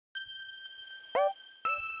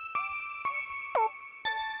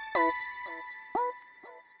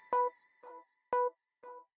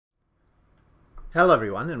Hello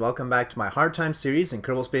everyone, and welcome back to my Hard Time series in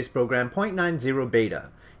Kerbal Space Program 0.90 Beta.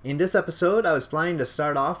 In this episode, I was planning to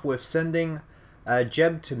start off with sending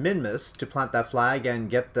Jeb to Minmus to plant that flag and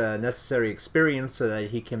get the necessary experience so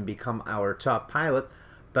that he can become our top pilot,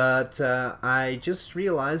 but I just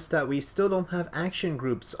realized that we still don't have action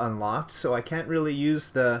groups unlocked, so I can't really use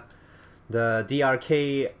the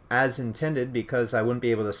DRK as intended because I wouldn't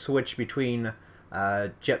be able to switch between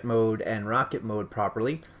jet mode and rocket mode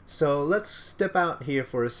properly. So let's step out here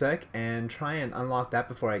for a sec and try and unlock that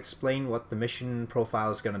before I explain what the mission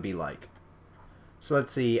profile is going to be like. So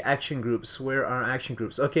let's see, action groups. Where are action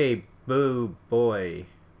groups? Okay, boo boy.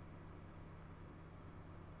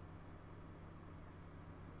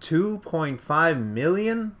 2.5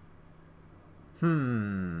 million?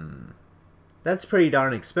 That's pretty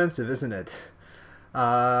darn expensive, isn't it?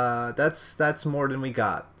 That's more than we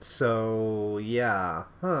got. So yeah,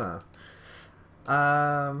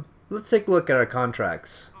 let's take a look at our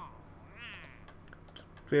contracts. Do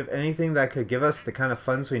we have anything that could give us the kind of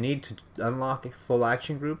funds we need to unlock full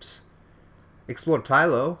action groups? Explore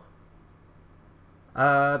Tylo.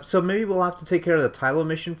 So maybe we'll have to take care of the Tylo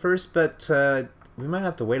mission first, but we might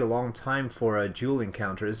have to wait a long time for a Jewel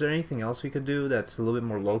encounter. Is there anything else we could do that's a little bit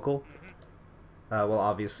more local? Well,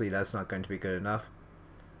 obviously that's not going to be good enough.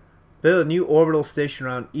 Build a new orbital station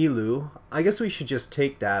around Elu. I guess we should just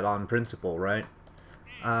take that on principle, right?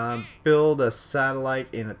 Build a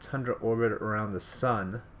satellite in a tundra orbit around the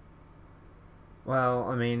sun. Well,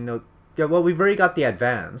 I mean, no, yeah, well, we've already got the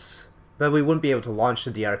advance, but we wouldn't be able to launch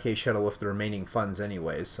the DRK shuttle with the remaining funds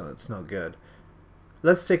anyway, so it's no good.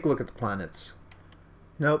 Let's take a look at the planets.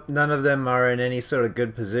 Nope, none of them are in any sort of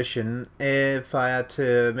good position. If I had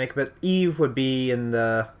to make a bet, Eve would be in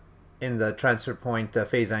the transfer point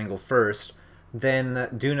phase angle first, then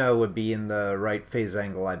Duna would be in the right phase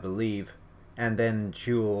angle, I believe, and then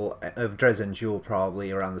Jewel, Dresden Jewel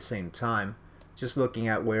probably around the same time. Just looking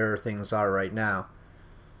at where things are right now.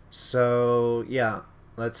 So yeah,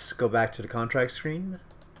 let's go back to the contract screen.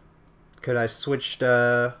 Could I switch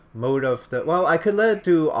the mode of the... Well, I could let it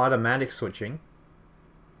do automatic switching.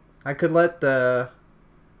 I could let the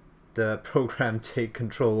program take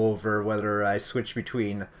control over whether I switch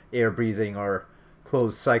between air breathing or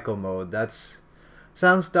closed cycle mode. That's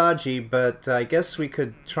sounds dodgy, but I guess we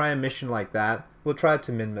could try a mission like that. We'll try it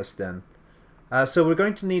to Minmus then. So we're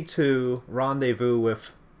going to need to rendezvous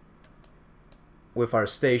with our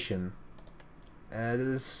station.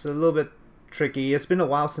 It's a little bit tricky. It's been a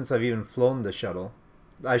while since I've even flown the shuttle.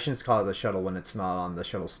 I shouldn't call it a shuttle when it's not on the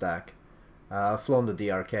shuttle stack. Flown the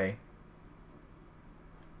DRK.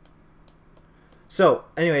 So,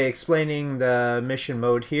 anyway, explaining the mission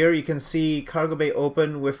mode here, you can see cargo bay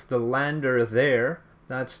open with the lander there.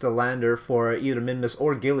 That's the lander for either Minmus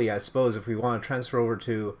or Gilly, I suppose. If we want to transfer over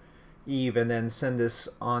to Eve and then send this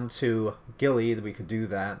on to Gilly, we could do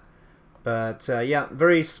that. But, yeah,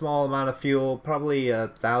 very small amount of fuel, probably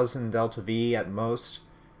 1,000 Delta V at most.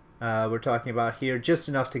 We're talking about here, just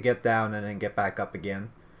enough to get down and then get back up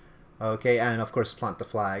again. Okay, and of course plant the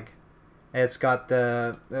flag. It's got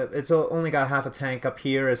the it's only got half a tank up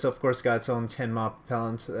here. It's of course got its own 10-mile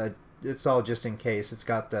propellant. It's all just in case. It's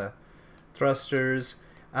got the thrusters.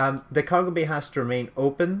 The cargo bay has to remain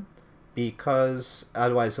open because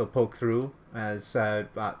otherwise it'll poke through, as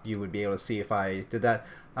you would be able to see if I did that.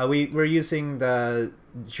 We're using the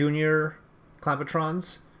junior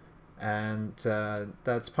Clampatrons, and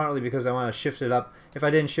that's partly because I want to shift it up. If I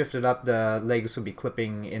didn't shift it up, the legs would be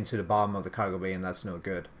clipping into the bottom of the cargo bay, and that's no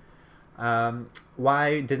good.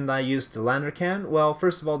 Why didn't I use the lander can? Well,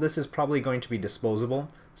 first of all, this is probably going to be disposable,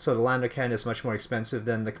 so the lander can is much more expensive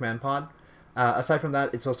than the command pod. Aside from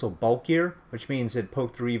that, it's also bulkier, which means it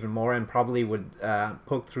poked through even more and probably would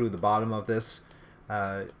poke through the bottom of this,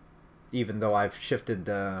 even though I've shifted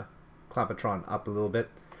the Clampatron up a little bit.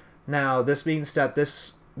 Now, this means that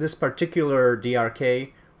this particular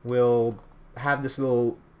DRK will have this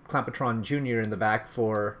little Clampatron Junior in the back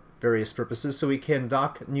for various purposes, so we can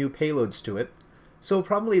dock new payloads to it. So we'll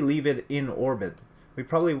probably leave it in orbit. We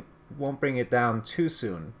probably won't bring it down too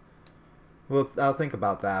soon. I'll think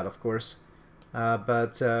about that, of course.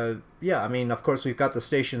 Yeah, I mean, of course, we've got the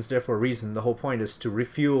stations there for a reason. The whole point is to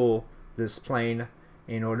refuel this plane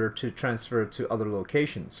in order to transfer it to other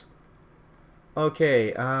locations.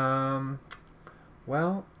 Okay,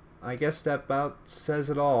 well, I guess that about says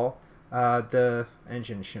it all. The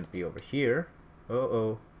engine shouldn't be over here.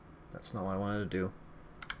 Uh-oh. That's not what I wanted to do.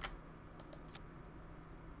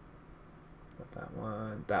 Not that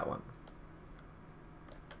one, that one.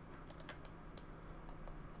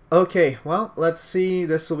 Okay, well, let's see.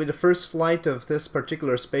 This will be the first flight of this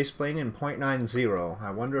particular spaceplane in 0.90.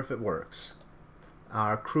 I wonder if it works.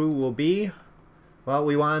 Our crew will be, well,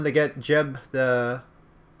 we wanted to get Jeb the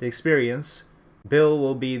experience. Bill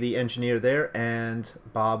will be the engineer there, and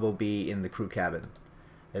Bob will be in the crew cabin.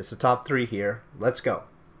 It's the top 3 here. Let's go.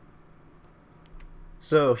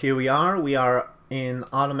 So here we are. We are in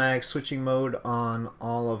automatic switching mode on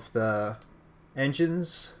all of the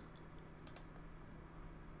engines.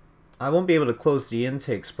 I won't be able to close the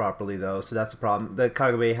intakes properly though, so that's a problem. The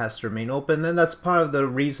cargo bay has to remain open, and that's part of the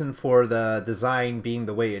reason for the design being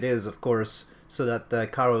the way it is, of course, so that the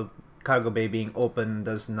cargo bay being open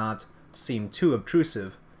does not seem too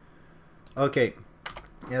obtrusive. Okay,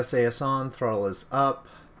 SAS on, throttle is up,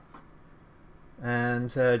 and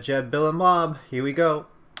Jeb, Bill, and Bob, here we go.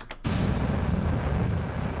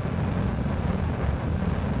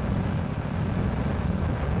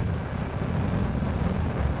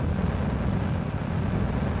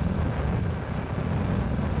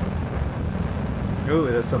 Ooh,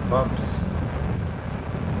 there's some bumps.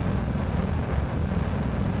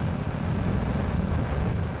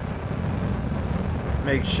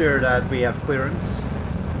 Make sure that we have clearance.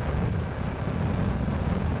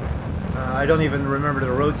 I don't even remember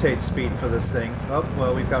the rotate speed for this thing. Oh,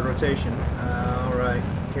 well, we've got rotation. Alright,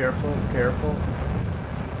 careful, careful.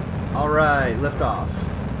 Alright, lift off.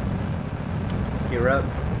 Gear up.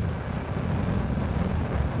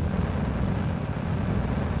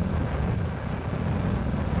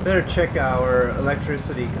 Better check our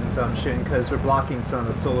electricity consumption because we're blocking some of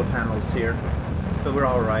the solar panels here, but we're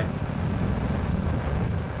alright.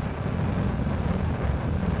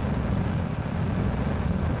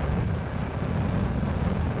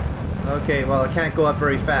 Okay, well, I can't go up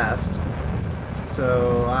very fast,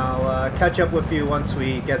 so I'll catch up with you once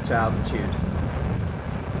we get to altitude.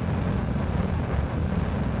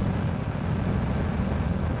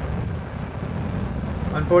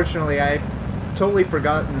 Unfortunately, I've totally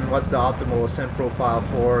forgotten what the optimal ascent profile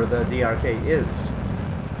for the DRK is.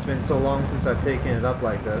 It's been so long since I've taken it up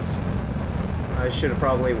like this. I should have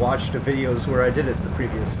probably watched the videos where I did it the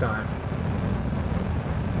previous time.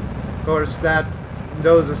 Of course,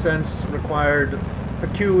 those ascents required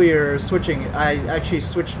peculiar switching. I actually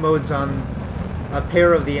switched modes on a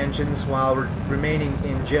pair of the engines while remaining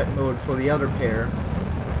in jet mode for the other pair.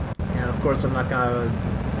 And of course I'm not gonna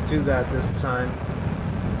do that this time.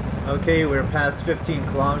 Okay, we're past 15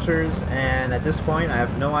 kilometers, and at this point I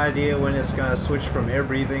have no idea when it's going to switch from air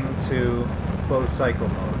breathing to closed cycle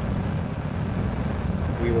mode.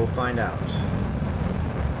 We will find out.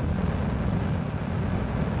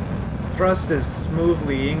 Thrust is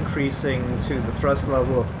smoothly increasing to the thrust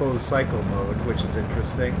level of closed cycle mode, which is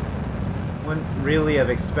interesting. Wouldn't really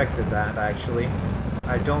have expected that, actually.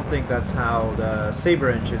 I don't think that's how the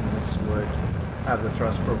Sabre engines would have the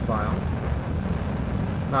thrust profile.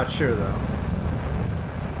 Not sure though.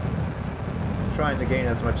 Trying to gain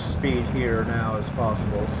as much speed here now as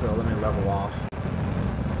possible, so let me level off.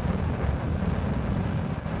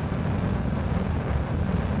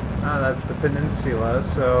 Ah, that's the peninsula,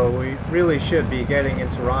 so we really should be getting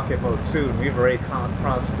into rocket mode soon. We've already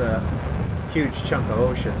crossed a huge chunk of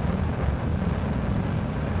ocean.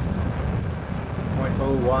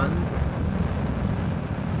 0.01.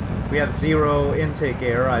 We have 0 intake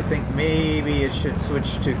air. I think maybe it should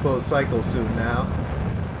switch to closed cycle soon now.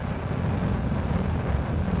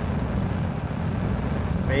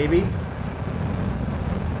 Maybe?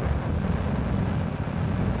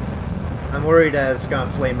 I'm worried that it's gonna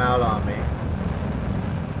flame out on me.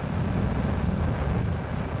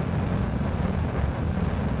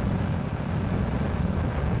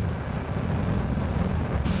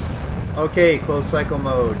 Okay, closed cycle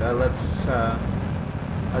mode. Let's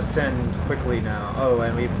ascend quickly now. Oh,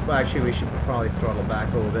 and we should probably throttle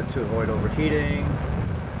back a little bit to avoid overheating.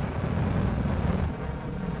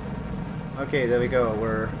 Okay, there we go.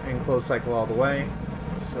 We're in closed cycle all the way.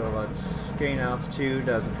 So let's gain altitude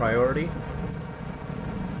as a priority.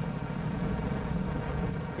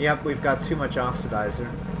 Yep, we've got too much oxidizer.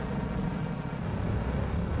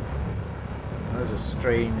 There's a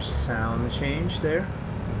strange sound change there.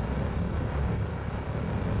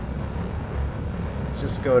 Let's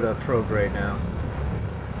just go to prograde now.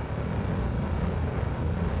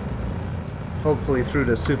 Hopefully through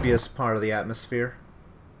the soupiest part of the atmosphere.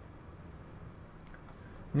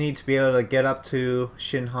 Need to be able to get up to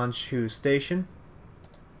Shinhanshu Station.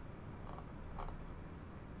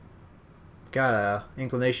 Got a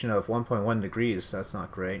inclination of 1.1 degrees, that's not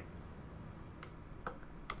great.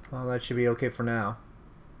 Well, that should be okay for now.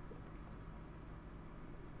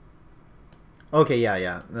 Okay,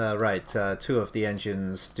 yeah, right. 2 of the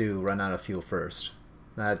engines do run out of fuel first.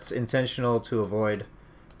 That's intentional to avoid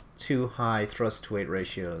too high thrust-to-weight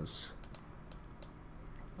ratios.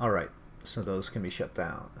 Alright, so those can be shut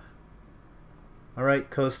down. Alright,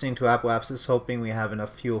 coasting to apoapsis, hoping we have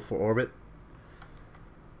enough fuel for orbit.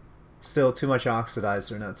 Still too much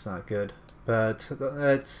oxidizer, and that's not good. But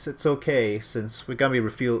it's okay, since we're going to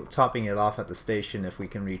be topping it off at the station if we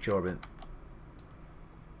can reach orbit.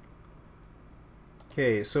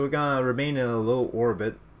 Okay, so we're going to remain in a low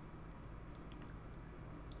orbit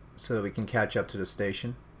so that we can catch up to the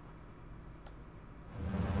station.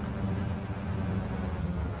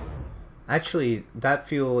 Actually, that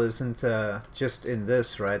fuel isn't just in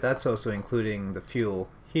this, right? That's also including the fuel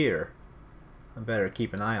here. I better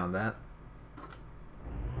keep an eye on that.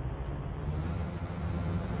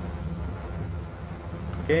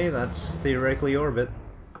 Okay, that's theoretically orbit.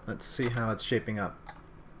 Let's see how it's shaping up.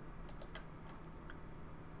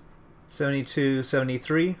 72,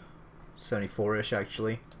 73, 74-ish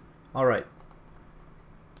actually. Alright.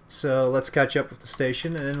 So let's catch up with the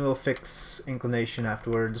station and then we'll fix inclination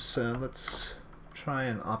afterwards. Let's try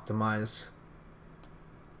and optimize.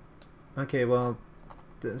 Okay, well,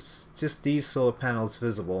 just these solar panels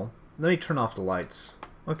visible. Let me turn off the lights.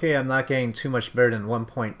 Okay, I'm not getting too much better than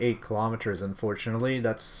 1.8 kilometers, unfortunately.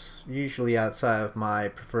 That's usually outside of my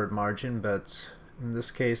preferred margin, but in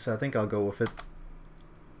this case I think I'll go with it.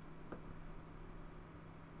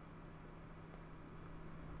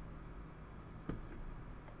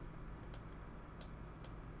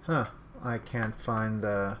 Huh, I can't find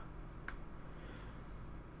the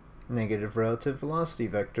negative relative velocity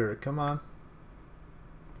vector. Come on.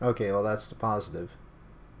 Okay, well that's the positive.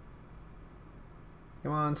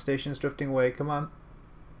 Come on, station's drifting away. Come on.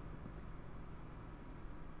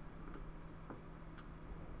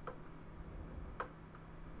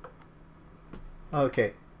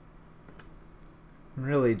 Okay. I'm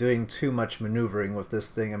really doing too much maneuvering with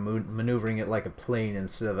this thing. I'm maneuvering it like a plane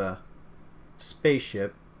instead of a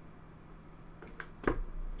spaceship.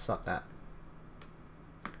 Stop that.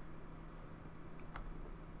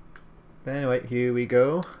 But anyway, here we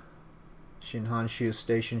go. Shinhanshu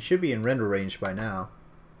Station should be in render range by now.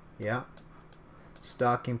 Yeah.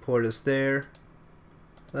 Stocking port is there.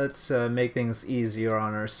 Let's make things easier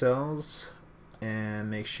on ourselves and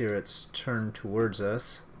make sure it's turned towards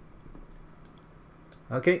us.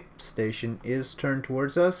 Okay, station is turned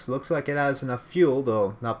towards us. Looks like it has enough fuel,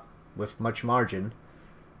 though not with much margin.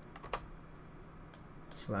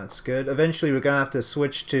 So that's good. Eventually we're going to have to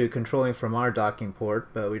switch to controlling from our docking port,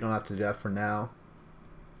 but we don't have to do that for now.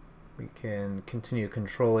 We can continue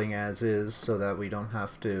controlling as is so that we don't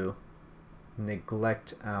have to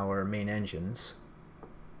neglect our main engines.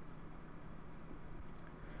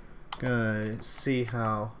 Gonna see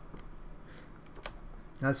how...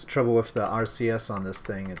 That's the trouble with the RCS on this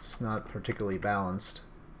thing. It's not particularly balanced.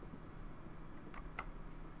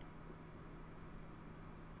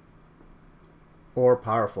 Or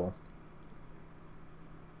powerful.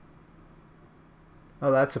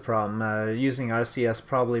 Oh, that's a problem. Using RCS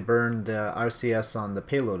probably burned RCS on the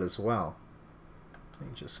payload as well. Let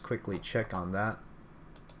me just quickly check on that.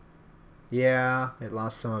 Yeah, it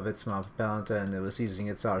lost some of its propellant and it was using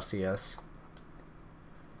its RCS.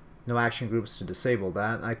 No action groups to disable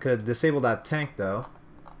that. I could disable that tank though.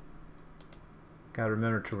 Gotta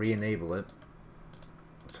remember to re-enable it.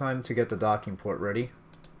 Time to get the docking port ready.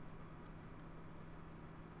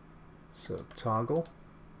 So toggle.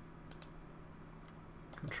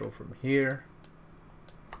 Control from here.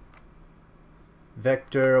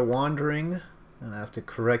 Vector wandering, and I have to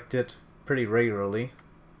correct it pretty regularly.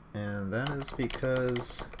 And that is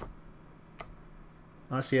because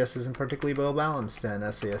RCS isn't particularly well balanced,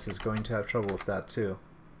 and SAS is going to have trouble with that too.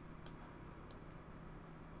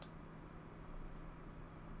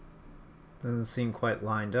 Doesn't seem quite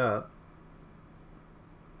lined up.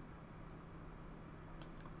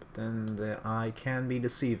 But then the eye can be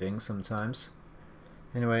deceiving sometimes.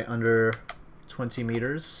 Anyway, under 20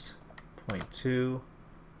 meters, 0.2.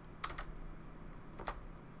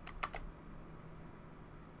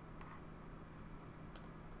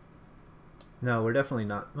 No, we're definitely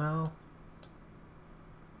not. Well,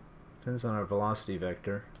 depends on our velocity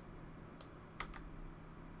vector.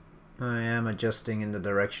 I am adjusting in the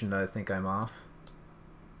direction that I think I'm off.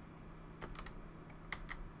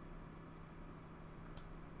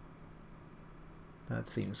 That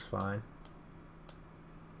seems fine.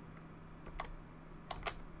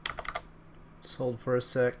 Let's hold for a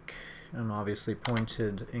sec. I'm obviously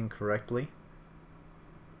pointed incorrectly.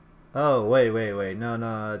 Oh, wait. No,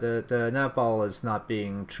 the nav ball is not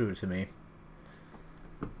being true to me.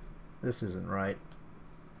 This isn't right.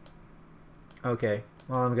 Okay,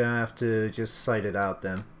 well I'm gonna have to just sight it out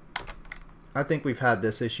then. I think we've had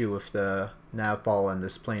this issue with the nav ball and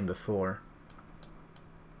this plane before.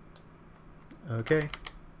 Okay.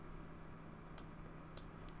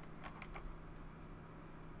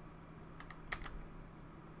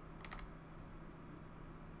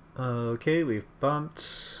 Okay, we've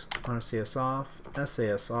bumped RCS off,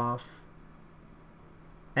 SAS off,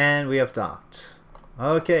 and we have docked.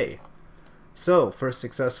 Okay, so first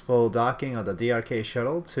successful docking of the DRK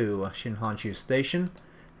shuttle to Shinhanchu Station,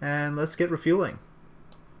 and let's get refueling.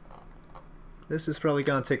 This is probably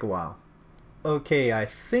gonna take a while. Okay, I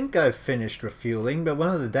think I've finished refueling, but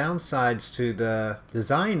one of the downsides to the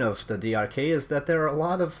design of the DRK is that there are a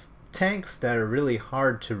lot of tanks that are really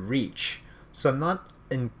hard to reach, so I'm not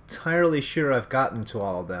entirely sure I've gotten to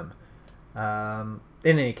all of them.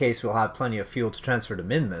 In any case, we'll have plenty of fuel to transfer to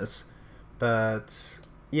Minmus, but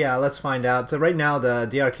yeah, let's find out. So right now the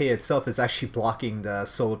DRK itself is actually blocking the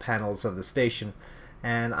solar panels of the station,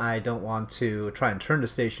 and I don't want to try and turn the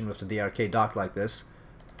station with the DRK docked like this.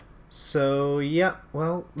 So yeah,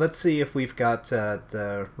 well, let's see if we've got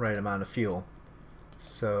the right amount of fuel.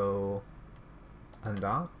 So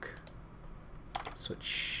undock,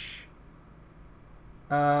 switch.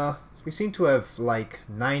 We seem to have like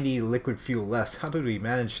 90 liquid fuel less. How did we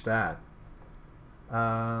manage that?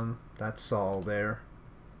 That's all there.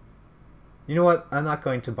 You know what? I'm not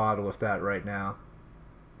going to bother with that right now.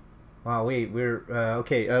 Wow, wait, we're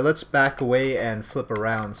okay. Let's back away and flip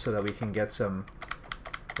around so that we can get some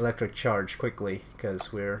electric charge quickly,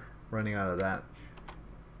 because we're running out of that.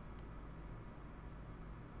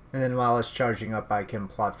 And then while it's charging up, I can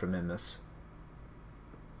plot for Minmus.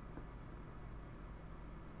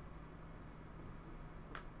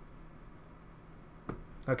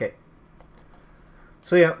 Okay.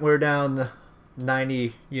 So yeah, we're down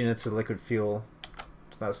 90 units of liquid fuel.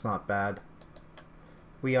 So that's not bad.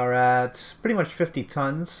 We are at pretty much 50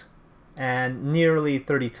 tons and nearly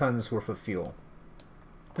 30 tons worth of fuel.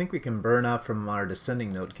 I think we can burn out from our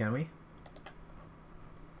descending node, can we?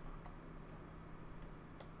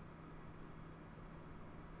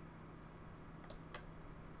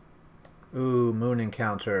 Ooh, moon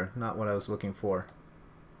encounter. Not what I was looking for.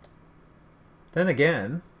 Then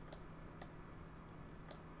again,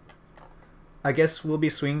 I guess we'll be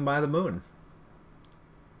swinging by the moon.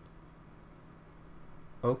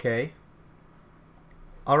 Okay.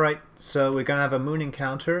 Alright, so we're gonna have a moon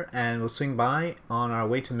encounter and we'll swing by on our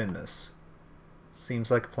way to Minmus.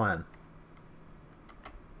 Seems like a plan.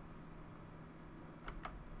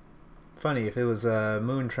 Funny, if it was a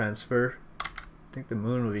moon transfer, I think the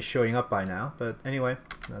moon would be showing up by now, but anyway,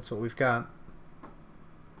 that's what we've got.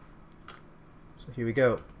 So here we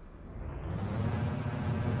go.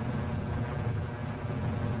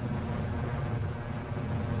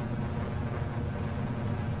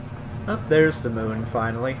 Oh, there's the moon,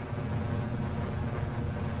 finally.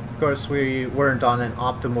 Of course, we weren't on an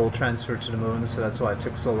optimal transfer to the moon, so that's why it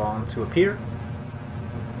took so long to appear.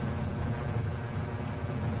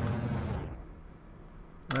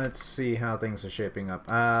 Let's see how things are shaping up.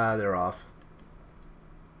 Ah, they're off.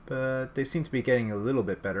 But they seem to be getting a little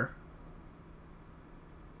bit better.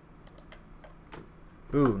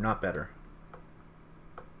 Ooh, not better.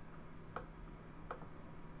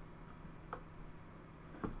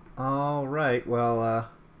 Alright, well,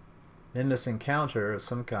 Minmus encounter of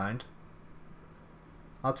some kind.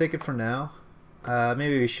 I'll take it for now.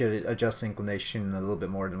 Maybe we should adjust inclination a little bit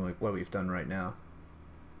more than what we've done right now.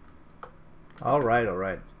 Alright,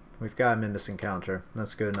 alright. We've got a Minmus encounter.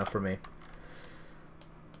 That's good enough for me.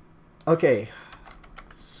 Okay.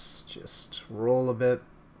 Let's just roll a bit.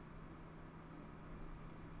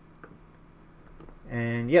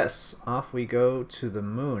 And yes, off we go to the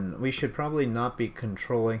moon. We should probably not be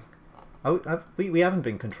controlling... Oh, we haven't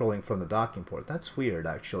been controlling from the docking port. That's weird,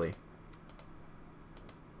 actually.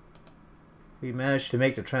 We managed to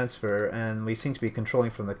make the transfer, and we seem to be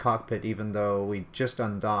controlling from the cockpit even though we just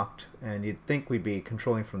undocked, and you'd think we'd be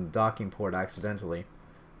controlling from the docking port accidentally.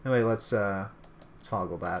 Anyway, let's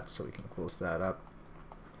toggle that so we can close that up.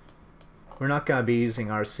 We're not going to be using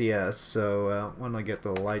RCS, so when I get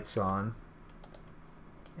the lights on,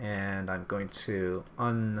 and I'm going to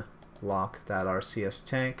unlock that RCS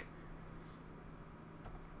tank.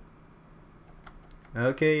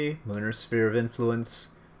 Okay, lunar sphere of influence.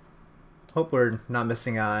 Hope we're not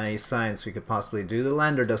missing out on any science we could possibly do. The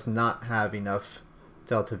lander does not have enough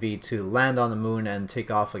delta V to land on the moon and take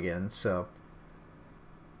off again, so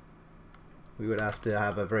we would have to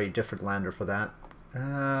have a very different lander for that.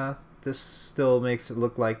 This still makes it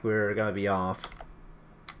look like we're gonna be off.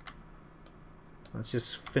 Let's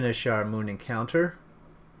just finish our moon encounter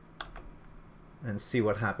and see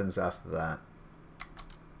what happens after that.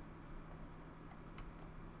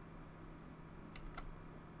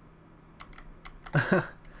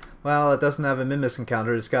 Well, it doesn't have a Mimus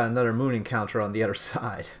encounter, it's got another moon encounter on the other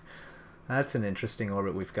side. That's an interesting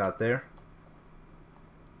orbit we've got there.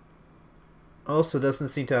 Also doesn't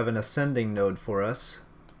seem to have an ascending node for us.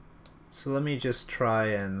 So let me just try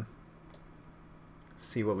and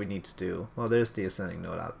see what we need to do. Well, there's the ascending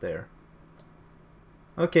node out there.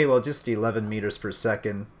 Okay, well, just 11 meters per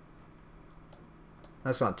second.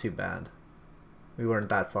 That's not too bad. We weren't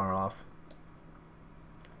that far off.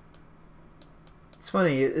 It's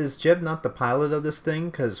funny, is Jeb not the pilot of this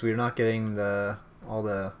thing? Because we're not getting all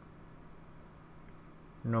the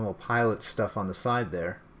normal pilot stuff on the side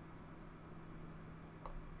there.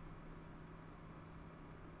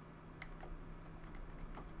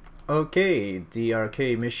 Okay,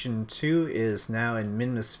 DRK mission 2 is now in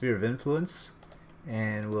Minmus sphere of influence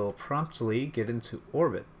and will promptly get into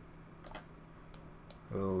orbit.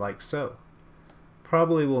 Like so.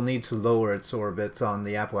 Probably will need to lower its orbit on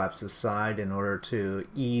the apoapsis side in order to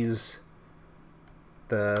ease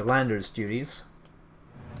the lander's duties.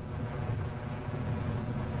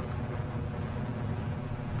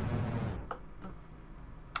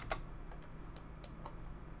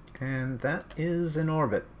 And that is in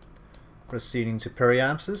orbit. Proceeding to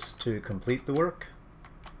periapsis to complete the work.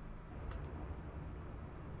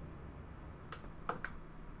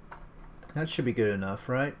 That should be good enough,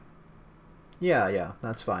 right? Yeah,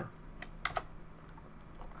 that's fine.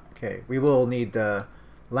 Okay, we will need the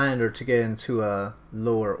lander to get into a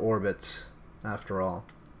lower orbit after all.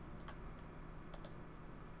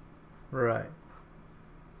 Right.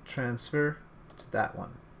 Transfer to that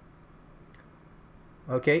one.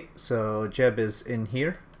 Okay, so Jeb is in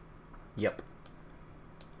here. Yep.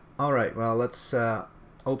 Alright, well, let's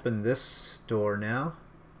open this door now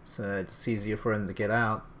so it's easier for him to get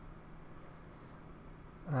out.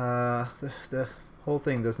 The whole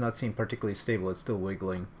thing does not seem particularly stable. It's still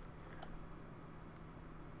wiggling.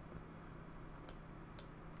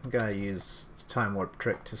 I'm gonna use the time warp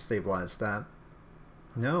trick to stabilize that.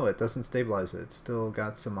 No, it doesn't stabilize it. It's still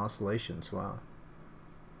got some oscillations. Wow.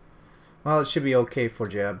 Well, it should be okay for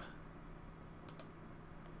Jeb.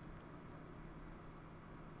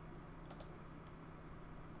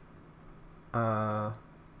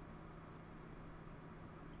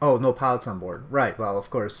 Oh, no pilots on board. Right, well, of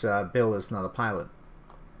course, Bill is not a pilot.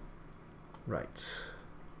 Right.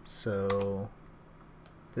 So,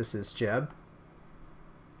 this is Jeb.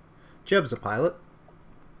 Jeb's a pilot.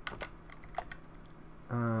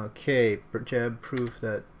 Okay, Jeb, proof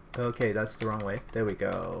that... Okay, that's the wrong way. There we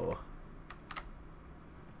go.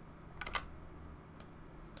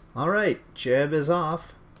 Alright, Jeb is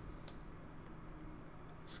off.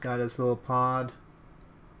 He's got his little pod.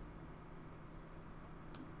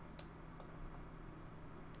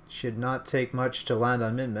 Should not take much to land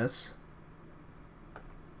on Minmus.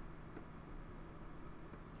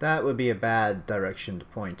 That would be a bad direction to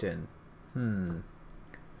point in.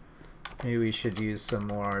 Maybe we should use some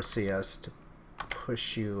more RCS to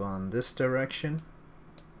push you on this direction.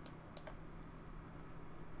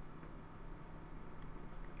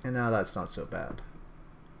 And now that's not so bad.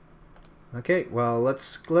 Okay, well,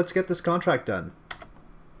 let's get this contract done.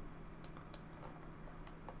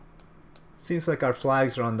 Seems like our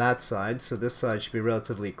flags are on that side, so this side should be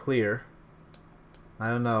relatively clear. I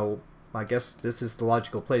don't know, I guess this is the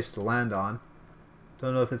logical place to land on.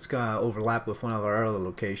 Don't know if it's gonna overlap with one of our other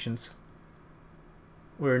locations.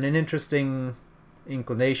 We're in an interesting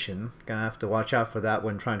inclination. Gonna have to watch out for that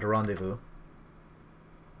when trying to rendezvous.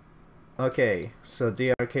 Okay, so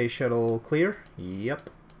DRK shuttle clear? Yep.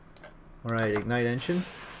 Alright, ignite engine.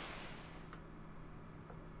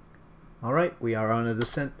 Alright, we are on a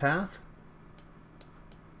descent path.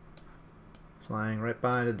 Flying right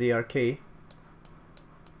by the DRK.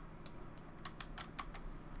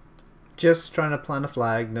 Just trying to plant a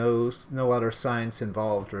flag, no other science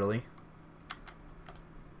involved really.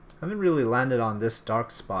 Haven't really landed on this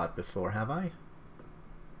dark spot before, have I?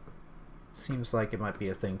 Seems like it might be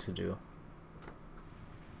a thing to do.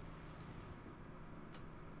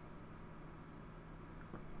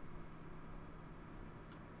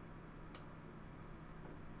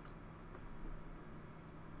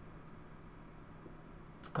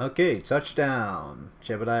 Okay, touchdown.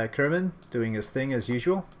 Jebediah Kerman doing his thing as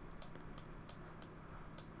usual.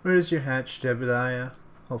 Where's your hatch, Jebediah?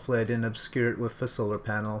 Hopefully I didn't obscure it with the solar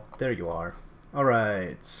panel. There you are.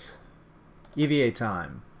 Alright. EVA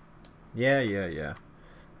time. Yeah.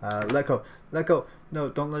 Let go. Let go. No,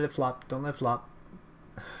 don't let it flop. Don't let it flop.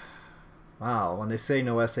 Wow, when they say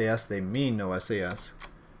no SAS, they mean no SAS.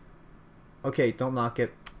 Okay, don't knock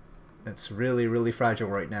it. It's really, really fragile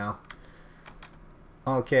right now.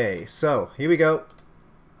 Okay, so here we go.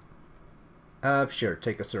 Sure,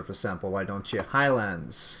 take a surface sample, why don't you?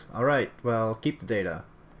 Highlands. Alright, well, keep the data.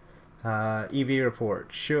 EV report,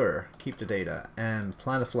 sure, keep the data. And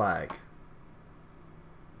plant a flag.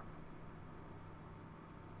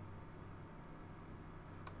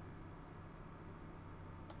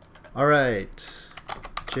 Alright,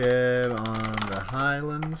 Jeb on the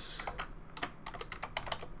Highlands.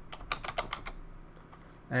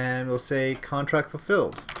 And we'll say contract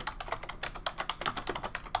fulfilled.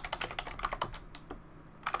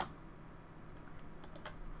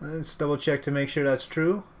 Let's double check to make sure that's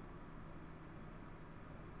true.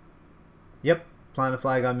 Yep, plant a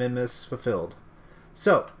flag on Minmus fulfilled.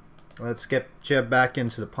 So, let's get Jeb back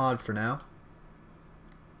into the pod for now.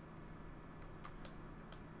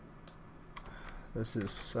 This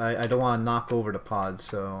is, I don't want to knock over the pod,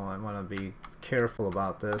 so I want to be careful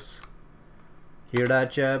about this. Hear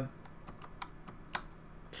that, Jeb?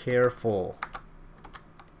 Careful.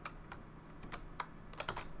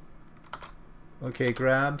 Okay,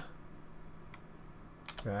 grab.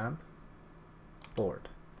 Grab. Board.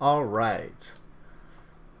 Alright.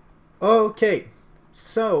 Okay.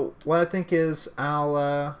 So, what I think is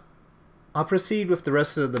I'll proceed with the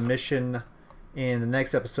rest of the mission in the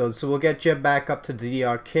next episode. So we'll get Jeb back up to the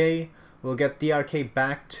DRK. We'll get DRK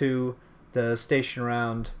back to the station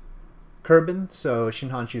around Kerbal, so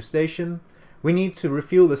Shinhanshu Station. We need to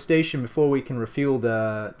refuel the station before we can refuel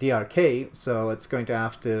the DRK, so it's going to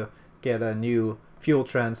have to get a new fuel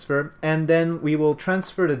transfer. And then we will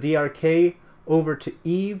transfer the DRK over to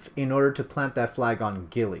Eve in order to plant that flag on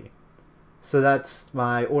Gilly. So that's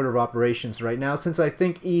my order of operations right now, since I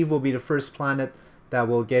think Eve will be the first planet that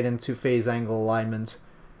will get into phase angle alignment.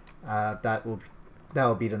 That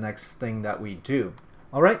will be the next thing that we do.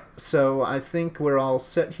 Alright, so I think we're all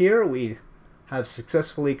set here. We have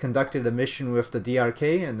successfully conducted a mission with the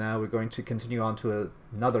DRK, and now we're going to continue on to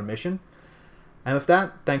another mission. And with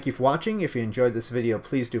that, thank you for watching. If you enjoyed this video,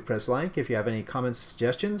 please do press like. If you have any comments,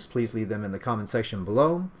 suggestions, please leave them in the comment section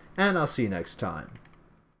below, and I'll see you next time.